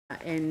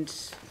and,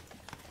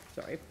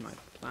 sorry, my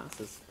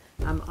glasses,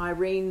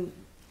 Irene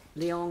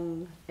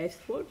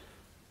Leung-Astwood.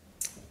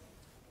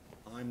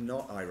 I'm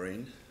not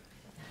Irene,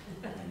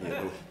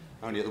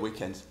 only at the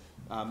weekends.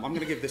 I'm going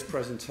to give this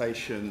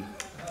presentation.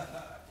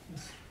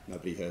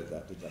 Nobody heard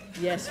that, did they?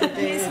 Yes, we did.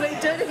 Yes, we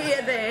did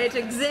hear that,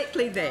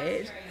 exactly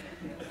that.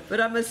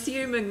 But I'm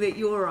assuming that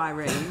you're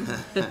Irene.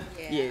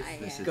 Yes,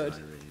 This is good.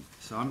 Irene.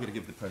 So I'm going to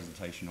give the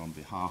presentation on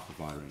behalf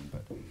of Irene,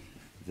 but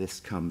this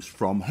comes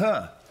from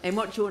her. And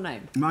what's your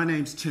name? My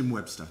name's Tim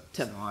Webster.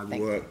 Tim, so I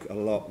work a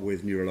lot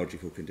with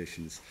neurological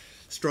conditions,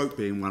 stroke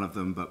being one of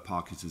them, but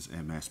Parkinson's,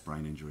 MS,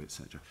 brain injury,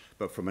 etc.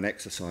 But from an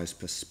exercise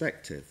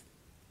perspective,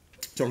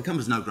 so it'll come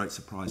as no great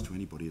surprise to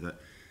anybody that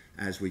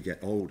as we get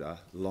older,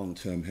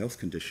 long-term health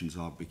conditions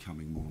are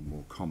becoming more and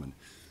more common.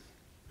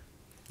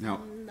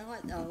 Now, I'm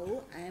not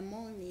old, I'm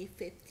only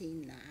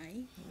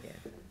 59. Yeah.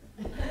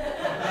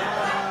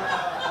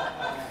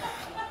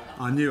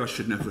 I knew I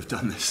should never have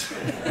done this.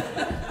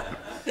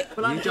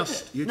 Well, I'm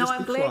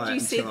glad you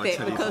said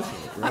that because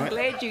I'm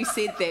glad you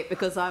said that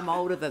because I'm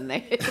older than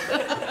that.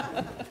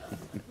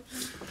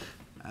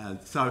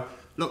 So,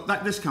 look,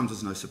 this comes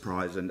as no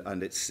surprise,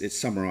 and it's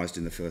summarised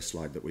in the first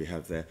slide that we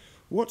have there.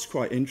 What's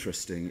quite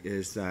interesting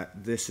is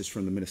that this is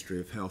from the Ministry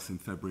of Health in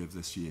February of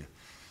this year.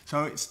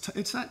 So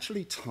it's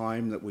actually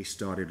time that we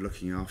started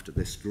looking after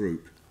this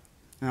group.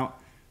 Now,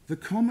 the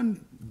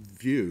common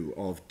view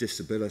of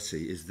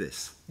disability is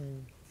this.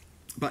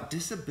 But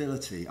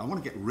disability, I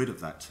want to get rid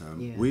of that term.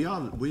 Yeah.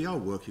 We are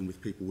working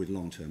with people with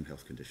long-term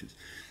health conditions.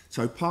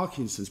 So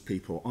Parkinson's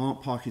people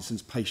aren't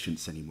Parkinson's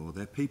patients anymore.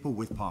 They're people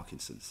with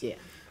Parkinson's. Yeah.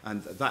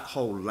 And that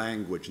whole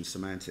language and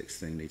semantics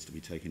thing needs to be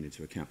taken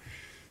into account.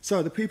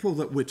 So the people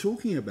that we're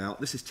talking about,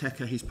 this is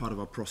Teka, he's part of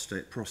our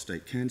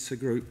prostate cancer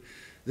group.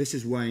 This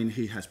is Wayne,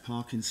 he has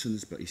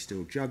Parkinson's, but he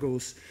still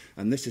juggles.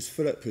 And this is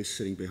Philip, who's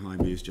sitting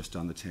behind me, who's just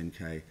done the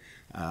 10K.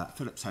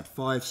 Philip's had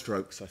 5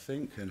 strokes, I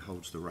think, and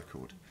holds the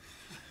record.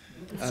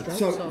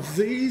 So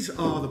these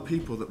are the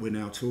people that we're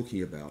now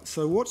talking about.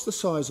 So what's the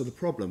size of the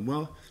problem?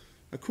 Well,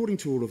 according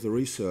to all of the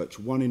research,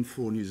 1 in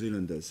 4 New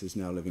Zealanders is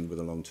now living with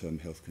a long-term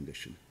health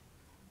condition.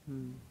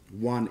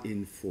 1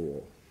 in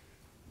 4.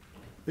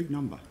 Big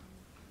number.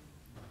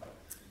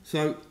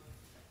 So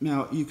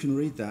now you can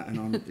read that, and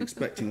I'm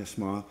expecting a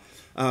smile.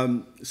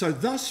 So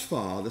thus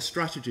far, the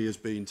strategy has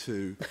been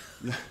to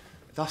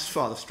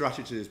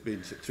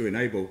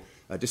enable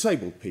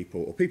disabled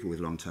people or people with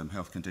long-term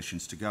health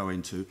conditions to go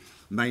into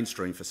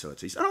mainstream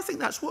facilities. And I think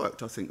that's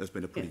worked. I think there's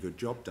been a pretty good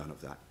job done of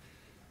that.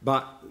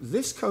 But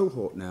this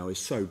cohort now is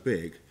so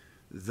big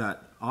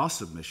that our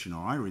submission,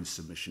 or Irene's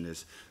submission,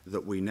 is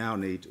that we now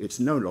need, it's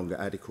no longer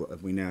adequate,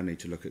 and we now need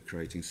to look at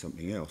creating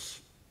something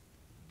else.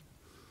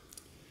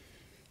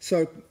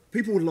 So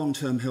people with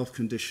long-term health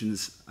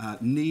conditions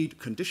need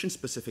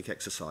condition-specific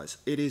exercise.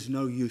 It is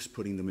no use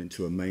putting them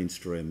into a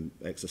mainstream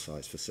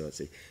exercise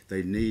facility.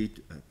 They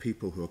need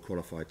people who are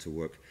qualified to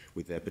work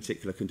with their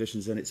particular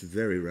conditions, and it's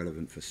very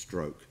relevant for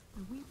stroke.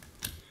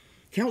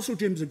 Council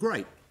gyms are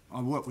great.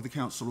 I work with the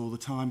council all the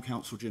time.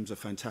 Council gyms are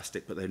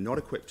fantastic, but they're not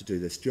equipped to do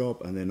this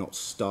job, and they're not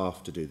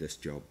staffed to do this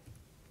job.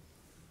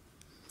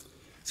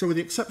 So with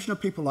the exception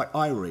of people like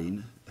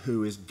Irene,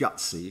 who is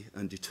gutsy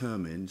and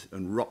determined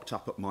and rocked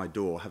up at my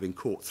door, having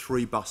caught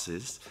 3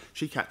 buses.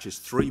 She catches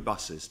 3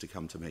 buses to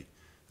come to me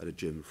at a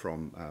gym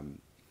from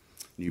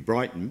New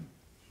Brighton.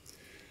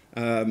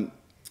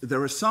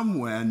 There are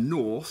somewhere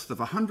north of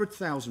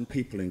 100,000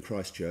 people in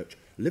Christchurch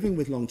living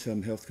with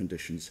long-term health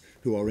conditions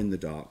who are in the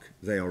dark.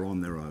 They are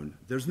on their own.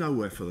 There's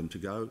nowhere for them to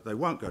go. They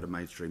won't go to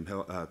mainstream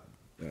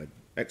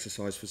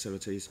exercise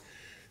facilities.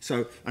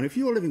 So, and if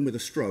you're living with a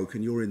stroke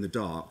and you're in the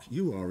dark,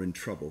 you are in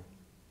trouble.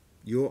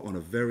 You're on a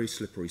very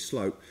slippery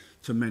slope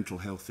to mental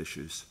health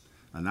issues,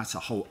 and that's a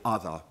whole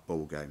other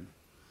ball game.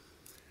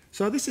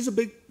 So this is a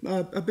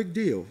big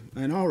deal,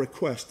 and our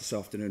request this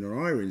afternoon,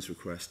 or Irene's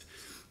request,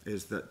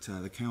 is that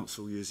the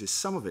council uses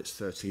some of its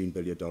 $13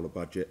 billion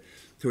budget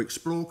to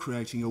explore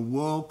creating a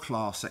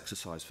world-class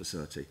exercise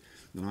facility,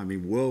 and I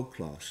mean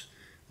world-class,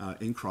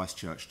 in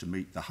Christchurch to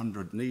meet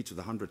the needs of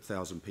the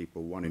 100,000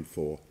 people, 1 in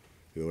 4,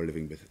 who are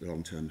living with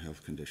long-term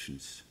health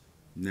conditions.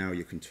 Now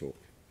you can talk.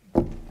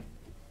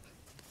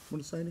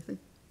 Want to say anything?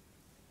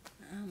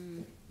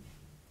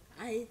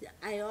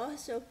 I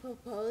also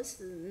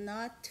propose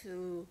not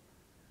to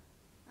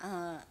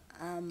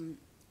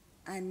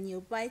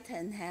New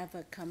Brighton have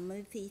a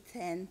community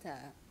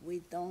center.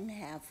 We don't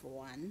have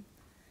one.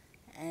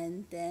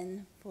 And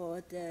then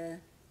for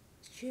the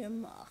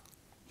gym,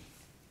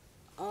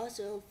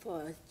 also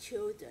for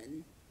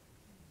children.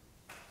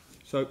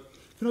 So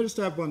can I just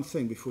add one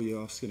thing before you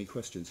ask any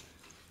questions?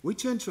 We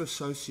tend to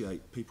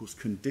associate people's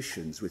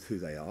conditions with who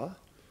they are.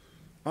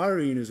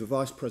 Irene is a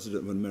vice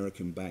president of an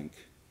American bank.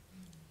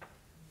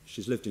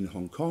 She's lived in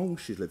Hong Kong,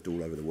 she's lived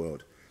all over the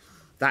world.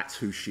 That's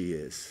who she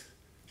is.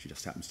 She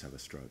just happens to have a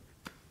stroke.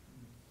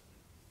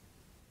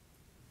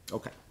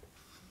 Okay.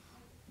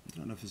 I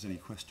don't know if there's any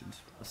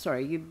questions.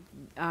 Sorry, you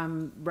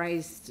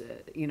raised,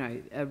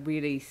 a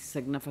really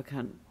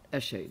significant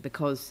issue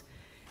because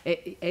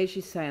as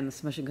you say in the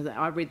submission, because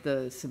I read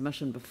the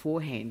submission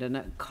beforehand, and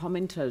it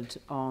commented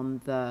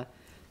on the,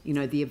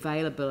 the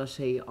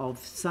availability of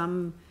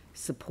some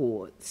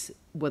supports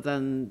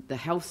within the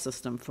health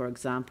system, for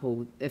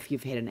example, if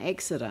you've had an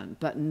accident,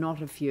 but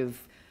not if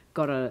you've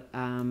got a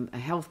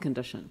health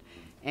condition.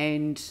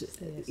 And,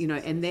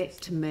 and that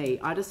to me,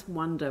 I just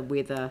wonder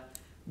whether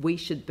we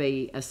should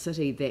be a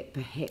city that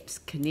perhaps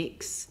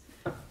connects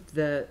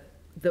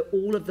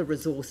all of the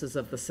resources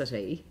of the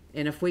city,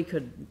 and if we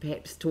could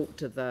perhaps talk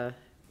to the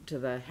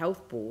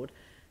health board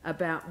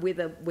about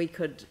whether we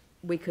could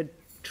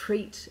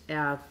treat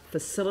our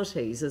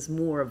facilities as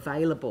more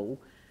available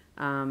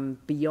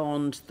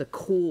beyond the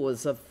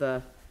cause of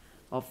the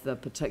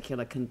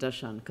particular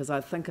condition. Because I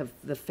think of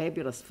the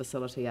fabulous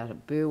facility out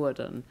at Burwood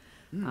and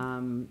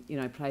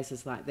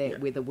places like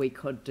that, whether we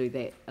could do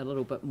that a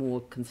little bit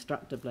more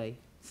constructively.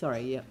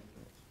 Sorry, yeah.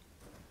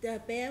 The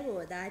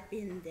Burwood, I've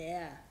been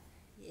there,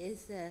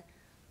 is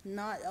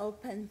not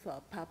open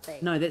for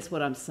public. No, that's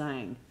what I'm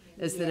saying,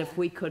 is that if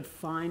we could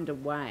find a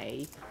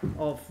way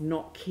of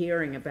not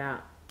caring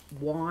about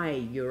why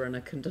you're in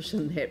a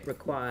condition that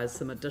requires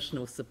some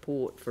additional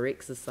support for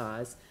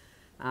exercise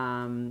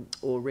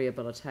or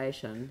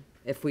rehabilitation,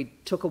 if we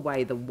took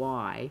away the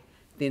why,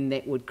 then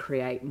that would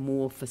create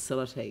more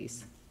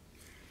facilities.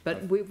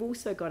 But we've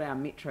also got our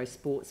Metro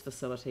Sports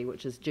facility,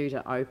 which is due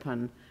to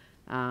open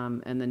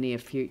in the near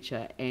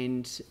future,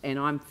 and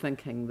I'm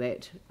thinking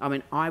that,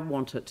 I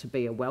want it to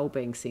be a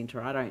wellbeing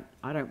centre. I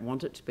don't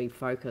want it to be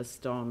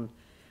focused on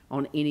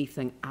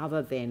anything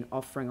other than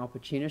offering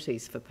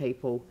opportunities for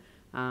people.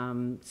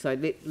 So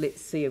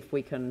let's see if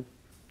we can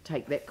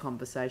take that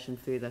conversation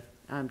further.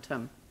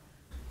 Tim.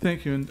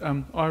 Thank you,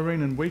 and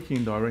Irene,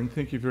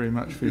 thank you very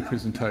much for your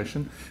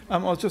presentation. I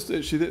was just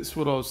that's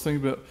what I was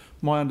thinking about.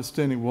 My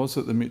understanding was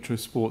that the Metro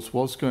Sports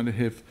was going to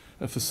have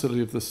a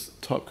facility of this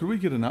type. Could we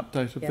get an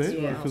update of that?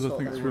 Yeah, because I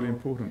think it's really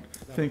important.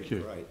 Thank you.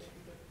 Great.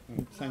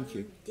 Thank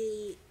you.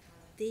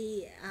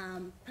 The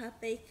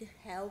public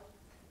health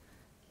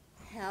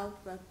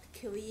of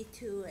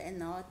QE2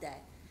 and all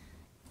that,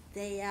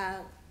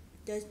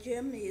 the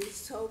gym is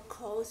so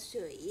close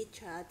to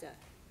each other.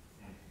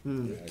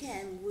 You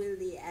can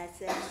really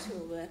access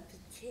to a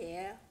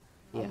chair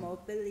or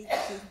mobility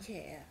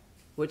chair.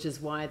 Which is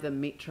why the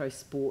Metro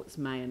Sports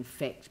may in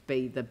fact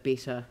be the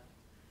better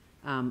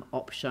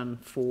option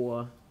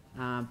for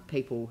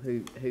people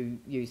who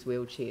use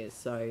wheelchairs.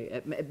 So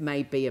it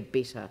may be a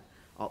better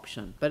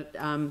option. But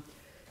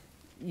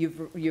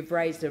you've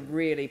raised a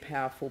really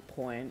powerful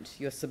point.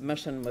 Your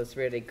submission was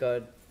really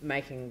good.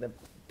 Making the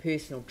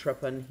personal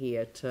trip in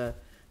here to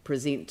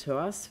present to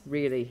us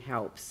really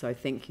helps. So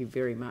thank you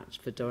very much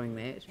for doing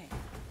that. Okay.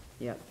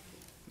 Yep.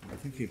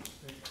 Thank you.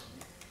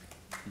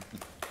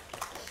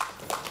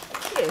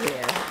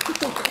 Yeah.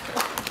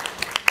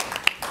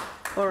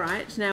 All right. Now.